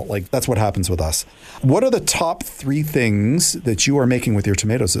grilled kale. Like, that's what happens with us. What are the top 3 things that you are making with your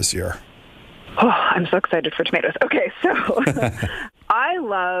tomatoes this year? Oh, I'm so excited for tomatoes. Okay, so I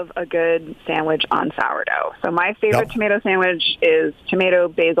love a good sandwich on sourdough. So my favorite tomato sandwich is tomato,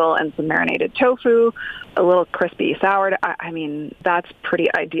 basil, and some marinated tofu, a little crispy sourdough. I mean, that's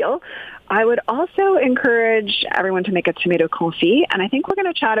pretty ideal. I would also encourage everyone to make a tomato confit, and I think we're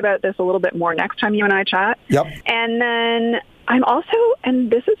going to chat about this a little bit more next time you and I chat. Yep. And then I'm also,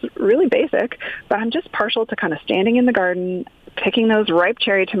 and this is really basic, but I'm just partial to kind of standing in the garden, picking those ripe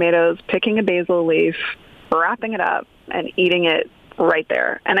cherry tomatoes, picking a basil leaf, wrapping it up, and eating it right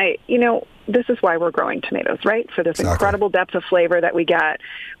there. And this is why we're growing tomatoes, right? For this incredible depth of flavor that we get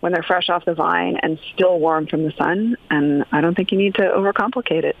when they're fresh off the vine and still warm from the sun. And I don't think you need to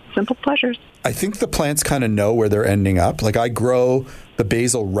overcomplicate it. Simple pleasures. I think the plants kind of know where they're ending up. Like, I grow the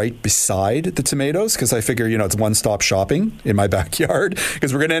basil right beside the tomatoes because I figure, it's one-stop shopping in my backyard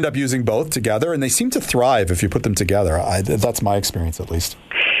because we're going to end up using both together. And they seem to thrive if you put them together. That's my experience, at least.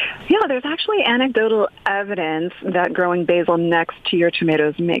 Yeah, there's actually anecdotal evidence that growing basil next to your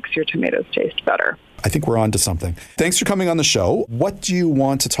tomatoes makes your tomatoes taste better. I think we're on to something. Thanks for coming on the show. What do you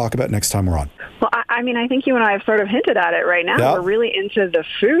want to talk about next time we're on? Well, I think you and I have sort of hinted at it right now. Yeah. We're really into the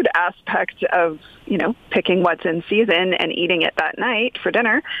food aspect of, picking what's in season and eating it that night for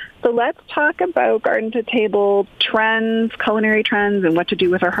dinner. So let's talk about garden-to-table trends, culinary trends, and what to do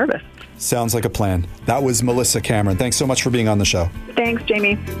with our harvest. Sounds like a plan. That was Melissa Cameron. Thanks so much for being on the show. Thanks,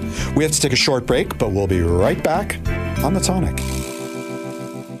 Jamie. We have to take a short break, but we'll be right back on The Tonic.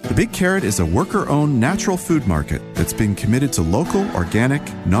 The Big Carrot is a worker-owned natural food market that's been committed to local, organic,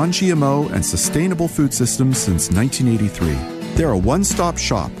 non-GMO, and sustainable food systems since 1983. They're a one-stop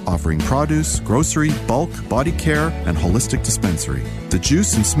shop offering produce, grocery, bulk, body care, and holistic dispensary. The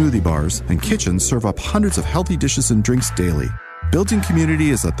juice and smoothie bars and kitchens serve up hundreds of healthy dishes and drinks daily. Building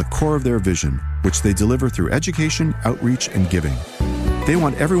community is at the core of their vision, which they deliver through education, outreach, and giving. They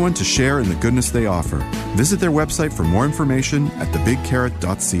want everyone to share in the goodness they offer. Visit their website for more information at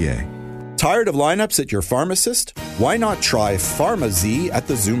thebigcarrot.ca. Tired of lineups at your pharmacist? Why not try PharmaZ at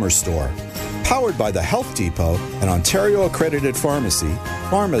the Zoomer store? Powered by the Health Depot, an Ontario-accredited pharmacy,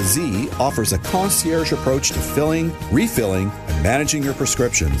 PharmaZ offers a concierge approach to filling, refilling, and managing your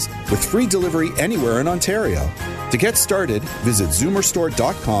prescriptions with free delivery anywhere in Ontario. To get started, visit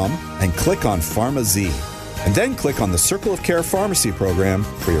zoomerstore.com and click on PharmaZ. And then click on the Circle of Care Pharmacy program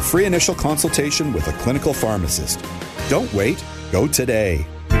for your free initial consultation with a clinical pharmacist. Don't wait. Go today.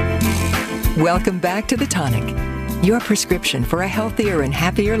 Welcome back to The Tonic, your prescription for a healthier and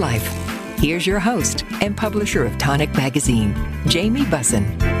happier life. Here's your host and publisher of Tonic Magazine, Naomi Bussin.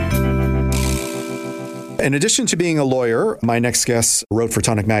 In addition to being a lawyer, my next guest wrote for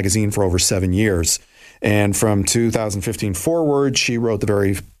Tonic Magazine for over 7 years. And from 2015 forward, she wrote the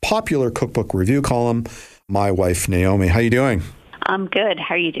very popular cookbook review column, My Wife, Naomi. How you doing? I'm good.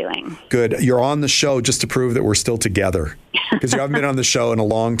 How are you doing? Good. You're on the show just to prove that we're still together because you haven't been on the show in a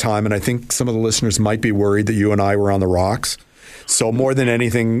long time. And I think some of the listeners might be worried that you and I were on the rocks. So more than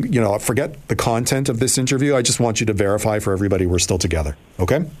anything, forget the content of this interview. I just want you to verify for everybody we're still together.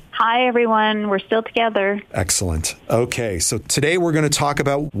 Okay? Hi, everyone. We're still together. Excellent. Okay. So today we're going to talk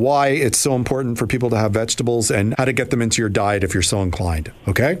about why it's so important for people to have vegetables and how to get them into your diet if you're so inclined.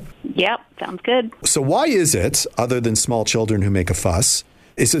 Okay? Yep. Sounds good. So why is it, other than small children who make a fuss,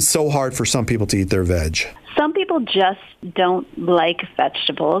 is it so hard for some people to eat their veg? Some people just don't like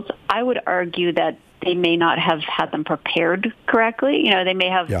vegetables. I would argue that they may not have had them prepared correctly. They may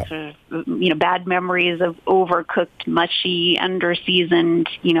have sort of, bad memories of overcooked, mushy, under-seasoned,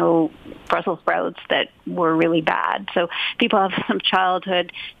 Brussels sprouts that were really bad. So people have some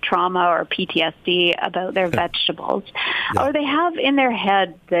childhood trauma or PTSD about their vegetables. Or they have in their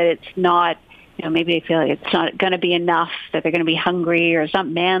head that it's not, maybe they feel like it's not going to be enough, that they're going to be hungry, or it's not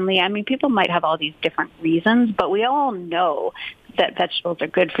manly. I mean, people might have all these different reasons, but we all know that vegetables are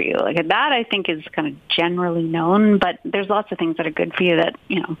good for you. Like that, I think, is kind of generally known, but there's lots of things that are good for you that,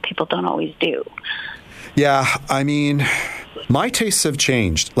 people don't always do. Yeah, I mean, my tastes have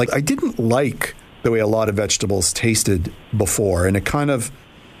changed. Like, I didn't like the way a lot of vegetables tasted before, and it kind of,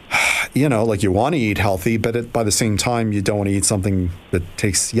 like you want to eat healthy, but by the same time, you don't want to eat something that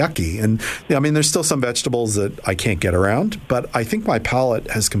tastes yucky. And I mean, there's still some vegetables that I can't get around, but I think my palate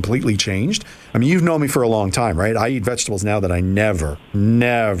has completely changed. I mean, you've known me for a long time, right? I eat vegetables now that I never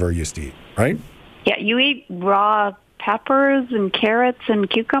used to eat, right? Yeah, you eat raw peppers and carrots and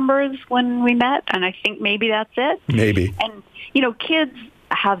cucumbers when we met, and I think maybe that's it. Maybe. And, kids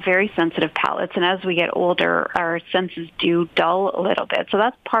have very sensitive palates, and as we get older, our senses do dull a little bit. So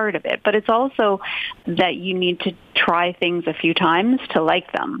that's part of it. But it's also that you need to try things a few times to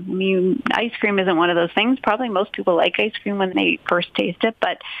like them. I mean, ice cream isn't one of those things. Probably most people like ice cream when they first taste it,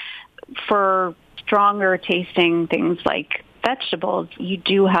 but for stronger tasting things like vegetables, you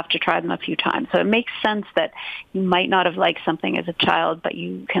do have to try them a few times. So it makes sense that you might not have liked something as a child, but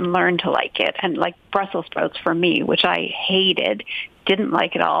you can learn to like it. And like Brussels sprouts for me, which I hated, didn't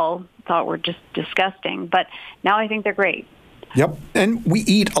like at all, thought were just disgusting. But now I think they're great. Yep. And we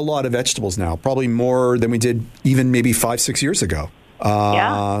eat a lot of vegetables now, probably more than we did even maybe 5-6 years ago.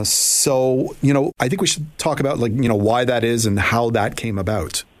 So, I think we should talk about why that is and how that came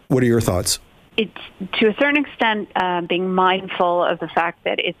about. What are your thoughts? It's, to a certain extent, being mindful of the fact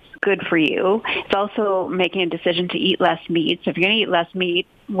that it's good for you. It's also making a decision to eat less meat. So if you're going to eat less meat,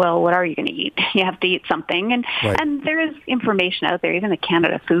 well, what are you going to eat? You have to eat something. And there is information out there, even the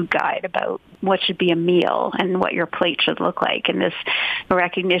Canada Food Guide, about what should be a meal and what your plate should look like. And this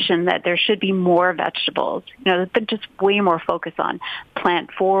recognition that there should be more vegetables. There's been just way more focus on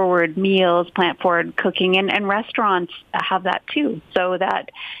plant-forward meals, plant-forward cooking. And restaurants have that too. So that,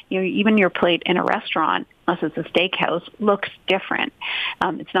 even your plate in a restaurant, unless it's a steakhouse, looks different.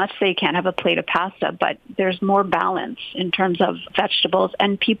 It's not to say you can't have a plate of pasta, but there's more balance in terms of vegetables,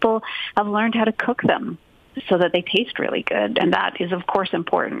 and people have learned how to cook them so that they taste really good, and that is, of course,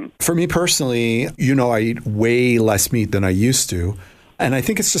 important. For me personally, I eat way less meat than I used to, and I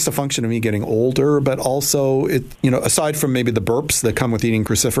think it's just a function of me getting older, but also, aside from maybe the burps that come with eating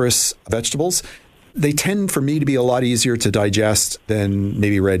cruciferous vegetables, they tend for me to be a lot easier to digest than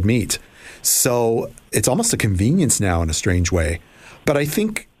maybe red meat. So it's almost a convenience now in a strange way. But I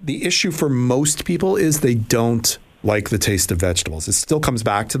think the issue for most people is they don't like the taste of vegetables. It still comes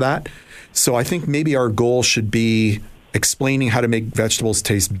back to that. So I think maybe our goal should be explaining how to make vegetables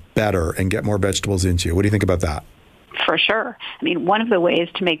taste better and get more vegetables into you. What do you think about that? For sure. I mean, one of the ways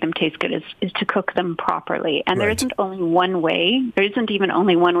to make them taste good is to cook them properly. And there isn't only one way. There isn't even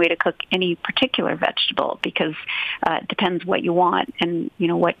only one way to cook any particular vegetable, because it depends what you want and,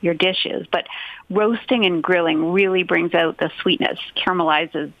 what your dish is. But roasting and grilling really brings out the sweetness,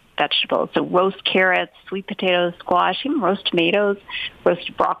 caramelizes vegetables. So roast carrots, sweet potatoes, squash, even roast tomatoes,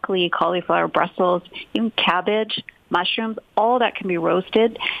 roast broccoli, cauliflower, Brussels, even cabbage, mushrooms, all that can be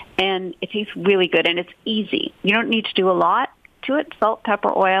roasted, and it tastes really good, and it's easy. You don't need to do a lot to it, salt,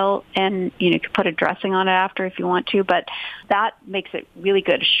 pepper, oil, and you can put a dressing on it after if you want to, but that makes it really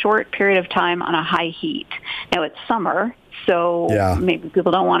good. A short period of time on a high heat. Now, it's summer, so maybe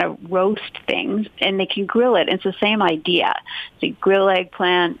people don't want to roast things, and they can grill it. It's the same idea. So you grill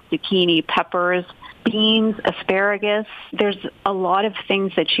eggplant, zucchini, peppers, beans, asparagus. There's a lot of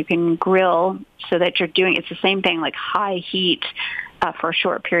things that you can grill so that you're doing, it's the same thing, like high heat for a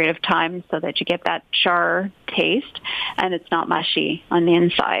short period of time so that you get that char taste, and it's not mushy on the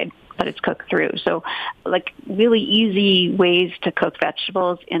inside, but it's cooked through. So like really easy ways to cook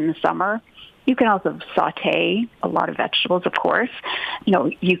vegetables in the summer. You can also saute a lot of vegetables, of course.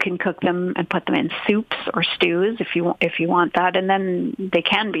 You can cook them and put them in soups or stews if you want that, and then they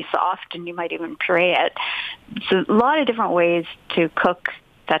can be soft, and you might even puree it. So a lot of different ways to cook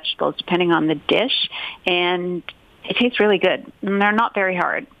vegetables depending on the dish, and it tastes really good. And they're not very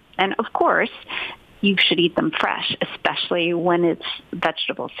hard. And of course, you should eat them fresh, especially when it's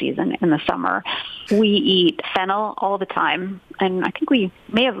vegetable season in the summer. We eat fennel all the time, and I think we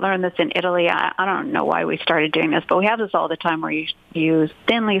may have learned this in Italy. I don't know why we started doing this, but we have this all the time where you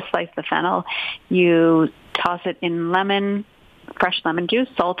thinly slice the fennel, you toss it in fresh lemon juice,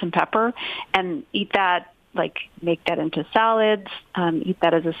 salt and pepper, and eat that, like make that into salads, eat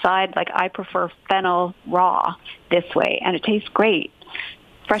that as a side. Like I prefer fennel raw this way, and it tastes great.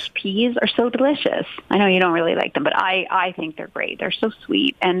 Fresh peas are so delicious. I know you don't really like them, but I think they're great. They're so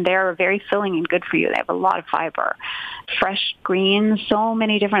sweet, and they're very filling and good for you. They have a lot of fiber. Fresh greens, so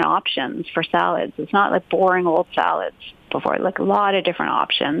many different options for salads. It's not like boring old salads before, like a lot of different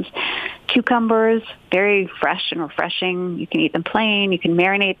options. Cucumbers, very fresh and refreshing. You can eat them plain. You can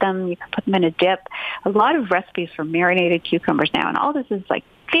marinate them. You can put them in a dip. A lot of recipes for marinated cucumbers now, and all this is like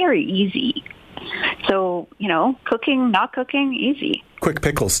very easy. So, cooking, not cooking, easy. Quick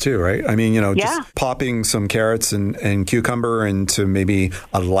pickles too, right? I mean, just popping some carrots and cucumber into maybe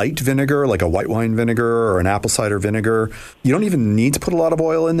a light vinegar, like a white wine vinegar or an apple cider vinegar. You don't even need to put a lot of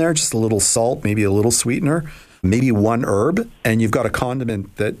oil in there, just a little salt, maybe a little sweetener, maybe one herb, and you've got a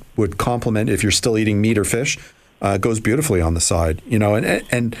condiment that would complement, if you're still eating meat or fish, goes beautifully on the side,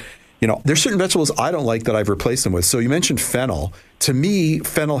 and there's certain vegetables I don't like that I've replaced them with. So you mentioned fennel. To me,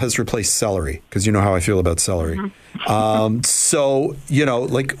 fennel has replaced celery, because you know how I feel about celery. So,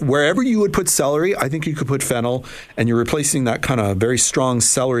 like wherever you would put celery, I think you could put fennel, and you're replacing that kind of very strong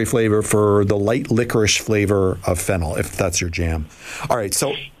celery flavor for the light licorice flavor of fennel, if that's your jam. All right,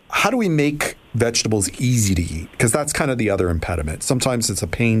 so how do we make vegetables easy to eat? Because that's kind of the other impediment. Sometimes it's a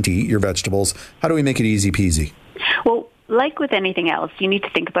pain to eat your vegetables. How do we make it easy peasy? Well, like with anything else, you need to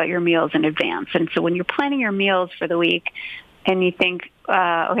think about your meals in advance. And so when you're planning your meals for the week and you think,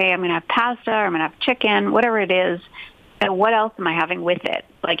 okay, I'm going to have pasta, or I'm going to have chicken, whatever it is, and what else am I having with it?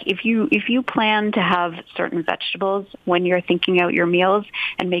 Like if you plan to have certain vegetables when you're thinking out your meals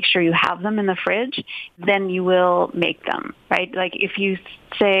and make sure you have them in the fridge, then you will make them, right? Like if you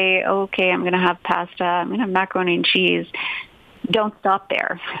say, okay, I'm going to have pasta, I'm going to have macaroni and cheese, don't stop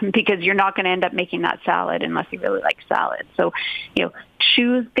there, because you're not going to end up making that salad unless you really like salad. So,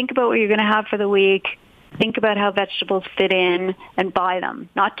 think about what you're going to have for the week. Think about how vegetables fit in and buy them.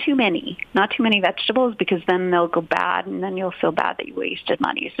 Not too many vegetables, because then they'll go bad and then you'll feel bad that you wasted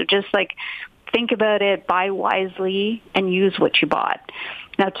money. So just think about it, buy wisely, and use what you bought.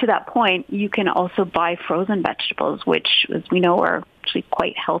 Now, to that point, you can also buy frozen vegetables, which, as we know, are actually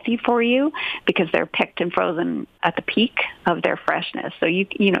quite healthy for you because they're picked and frozen at the peak of their freshness. So you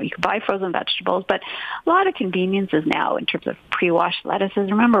can buy frozen vegetables, but a lot of conveniences now in terms of pre-washed lettuces.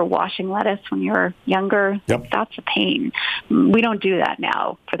 Remember washing lettuce when you were younger? Yep. That's a pain. We don't do that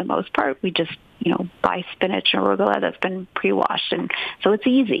now for the most part. We just buy spinach or arugula that's been pre-washed, and so it's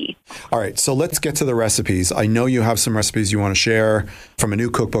easy. All right, so let's get to the recipes. I know you have some recipes you want to share from a new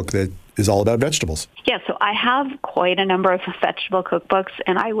cookbook that is all about vegetables. Yeah, so I have quite a number of vegetable cookbooks,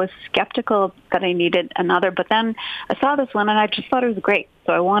 and I was skeptical that I needed another, but then I saw this one and I just thought it was great.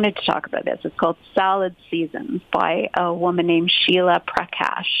 So I wanted to talk about this. It's called Salad Seasons by a woman named Sheila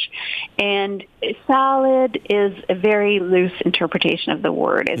Prakash. And salad is a very loose interpretation of the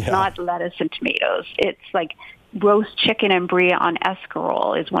word. It's not lettuce and tomatoes. It's like roast chicken and brie on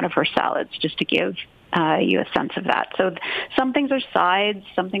escarole is one of her salads, just to give you a sense of that. So some things are sides,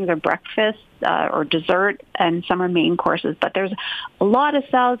 some things are breakfast or dessert, and some are main courses. But there's a lot of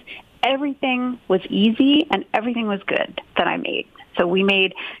salads. Everything was easy and everything was good that I made. So we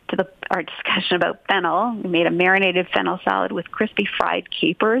made, our discussion about fennel, we made a marinated fennel salad with crispy fried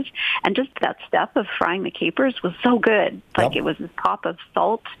capers. And just that step of frying the capers was so good. Like it was a pop of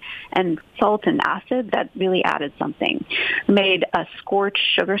salt and acid that really added something. We made a scorched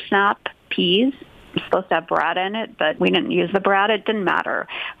sugar snap peas. It's supposed to have burrata in it, but we didn't use the burrata. It didn't matter.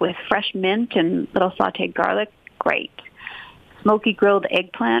 With fresh mint and little sauteed garlic, great. Smoky grilled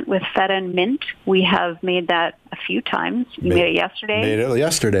eggplant with feta and mint. We have made that a few times. You made it yesterday. Made it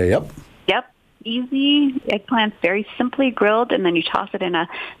yesterday, yep. Yep. Easy. Eggplant's very simply grilled, and then you toss it in a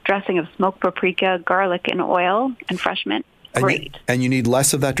dressing of smoked paprika, garlic, and oil, and fresh mint. Great. And you need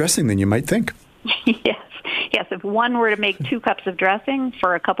less of that dressing than you might think. Yes, if one were to make 2 cups of dressing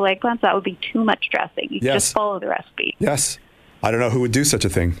for a couple eggplants, that would be too much dressing. You just follow the recipe. Yes. I don't know who would do such a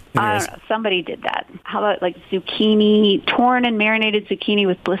thing. I don't know. Somebody did that. How about zucchini, torn and marinated zucchini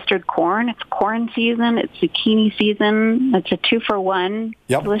with blistered corn? It's corn season. It's zucchini season. It's a 2-for-1.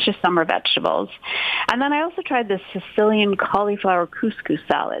 Yep. Delicious summer vegetables. And then I also tried this Sicilian cauliflower couscous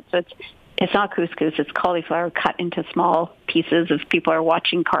salad. So it's not couscous. It's cauliflower cut into small pieces. If people are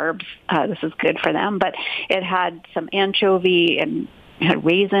watching carbs, this is good for them. But it had some anchovy and it had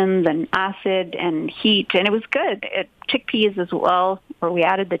raisins and acid and heat, and it was good. Chickpeas as well, or we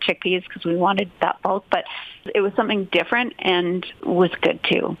added the chickpeas because we wanted that bulk, but it was something different and was good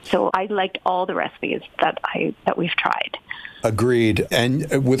too. So I liked all the recipes that we've tried. Agreed. And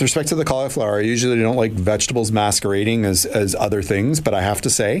with respect to the cauliflower, I usually don't like vegetables masquerading as other things, but I have to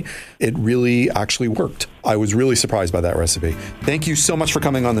say, it really actually worked. I was really surprised by that recipe. Thank you so much for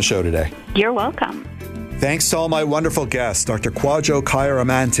coming on the show today. You're welcome. Thanks to all my wonderful guests, Dr. Kwadwo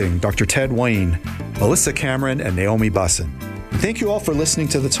Kyeremanteng, Dr. Ted Wein, Melissa Cameron, and Naomi Bussin. And thank you all for listening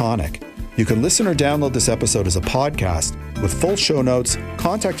to The Tonic. You can listen or download this episode as a podcast with full show notes,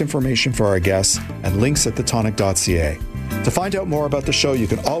 contact information for our guests, and links at thetonic.ca. To find out more about the show, you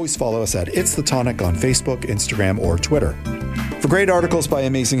can always follow us at It's The Tonic on Facebook, Instagram, or Twitter. For great articles by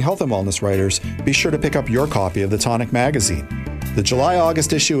amazing health and wellness writers, be sure to pick up your copy of the Tonic Magazine. The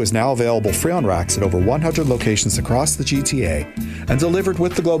July-August issue is now available free on racks at over 100 locations across the GTA and delivered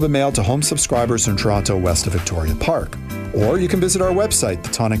with the Globe and Mail to home subscribers in Toronto west of Victoria Park. Or you can visit our website,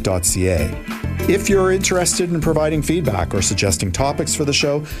 thetonic.ca. If you're interested in providing feedback or suggesting topics for the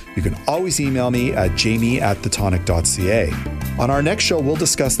show, you can always email me at jamie@thetonic.ca. On our next show, we'll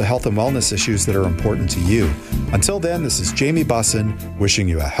discuss the health and wellness issues that are important to you. Until then, this is Jamie Bussin wishing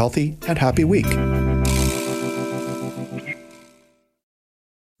you a healthy and happy week.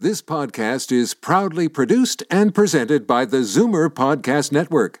 This podcast is proudly produced and presented by the Zoomer Podcast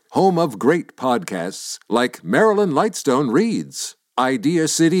Network, home of great podcasts like Marilyn Lightstone Reads, Idea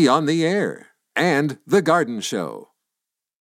City on the Air, and The Garden Show.